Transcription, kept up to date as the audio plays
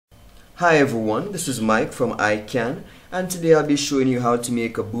Hi everyone, this is Mike from iCan, and today I'll be showing you how to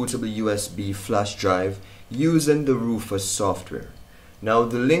make a bootable USB flash drive using the Rufus software. Now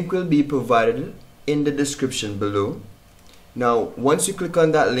the link will be provided in the description below. Now once you click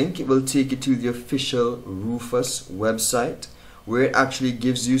on that link, it will take you to the official Rufus website where it actually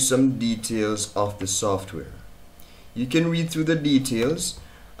gives you some details of the software. You can read through the details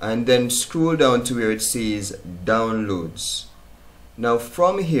and then scroll down to where it says downloads. Now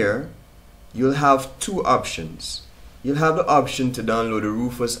from here you'll have two options. You'll have the option to download the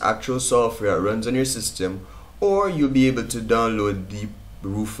Rufus actual software that runs on your system, or you'll be able to download the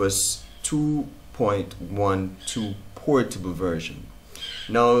Rufus 2.12 portable version.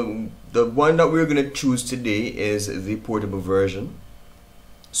 Now the one that we're going to choose today is the portable version.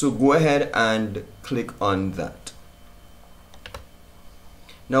 So go ahead and click on that.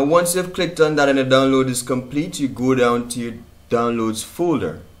 Now once you've clicked on that and the download is complete, you go down to your downloads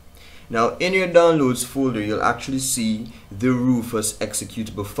folder. Now in your downloads folder you'll actually see the Rufus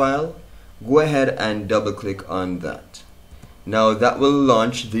executable file. Go ahead and double click on that. Now that will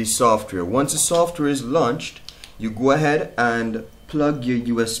launch the software. Once the software is launched, you go ahead and plug your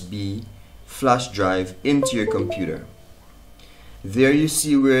USB flash drive into your computer. There you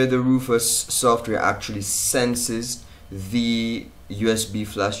see where the Rufus software actually senses the USB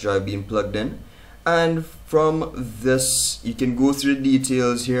flash drive being plugged in, and from this you can go through the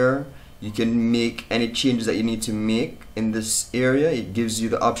details here. You can make any changes that you need to make in this area. It gives you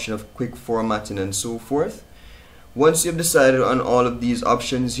the option of quick formatting and so forth. Once you've decided on all of these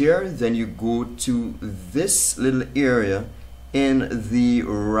options here, then you go to this little area in the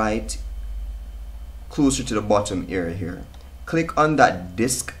right, closer to the bottom area here. Click on that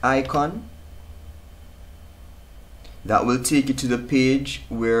disk icon. That will take you to the page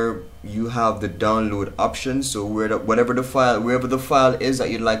where you have the download option. So wherever the file is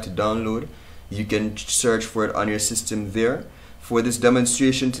that you'd like to download, you can search for it on your system there. For this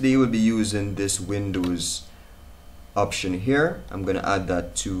demonstration today, we'll be using this Windows option here. I'm going to add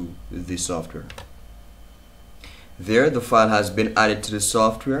that to the software. There, the file has been added to the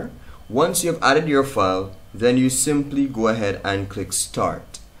software. Once you've added your file, then you simply go ahead and click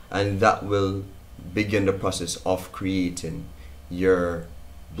start, and that will begin the process of creating your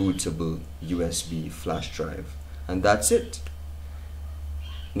bootable USB flash drive. And that's it.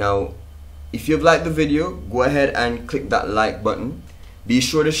 Now if you've liked the video, go ahead and click that like button. Be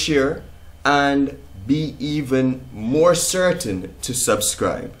sure to share and be even more certain to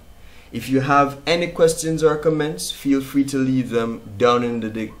subscribe. If you have any questions or comments, feel free to leave them down in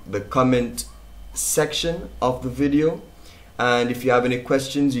the comment section of the video. And if you have any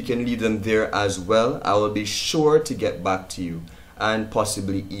questions, you can leave them there as well. I will be sure to get back to you and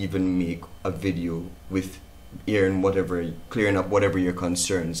possibly even make a video with clearing up whatever your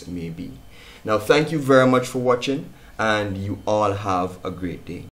concerns may be. Now, thank you very much for watching, and you all have a great day.